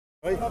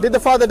Did the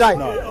Father die?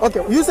 No.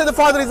 Okay, you said the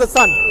Father is the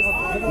Son.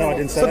 No, I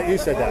didn't say that. You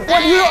said that.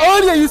 Well,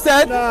 earlier you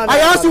said, I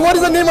asked you what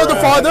is the name of the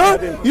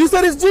Father, you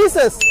said it's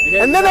Jesus.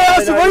 And then I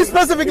asked you very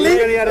specifically,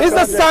 is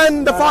the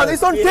Son the Father?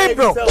 It's on tape,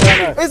 bro.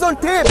 It's on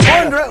tape.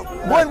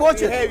 Go and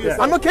watch it.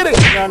 I'm not kidding.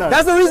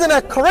 That's the reason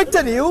I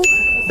corrected you,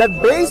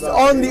 that based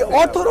on the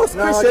Orthodox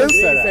Christians,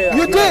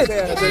 you did.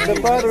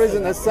 The Father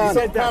isn't the Son.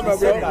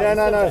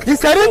 No. He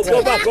said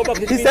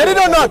it? He said it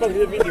or not?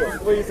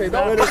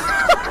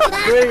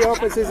 Three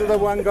offices of the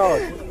one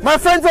God. My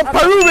friend from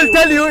Peru will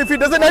tell you, if he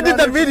doesn't edit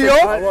that video,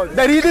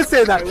 that he did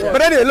say that.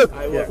 But anyway,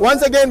 look,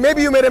 once again,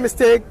 maybe you made a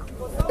mistake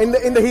in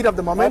the heat of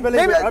the moment.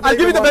 Maybe I'll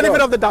give you the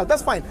benefit of the doubt.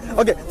 That's fine.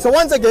 Okay, so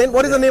once again,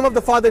 what is the name of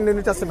the Father in the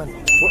New Testament?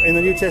 In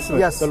the New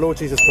Testament? Yes. The Lord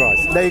Jesus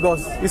Christ. There you go.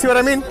 You see what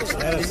I mean?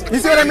 You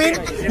see what I mean?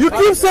 You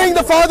keep saying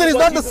the Father is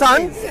not the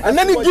Son, and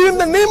then you give him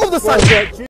the name of the Son.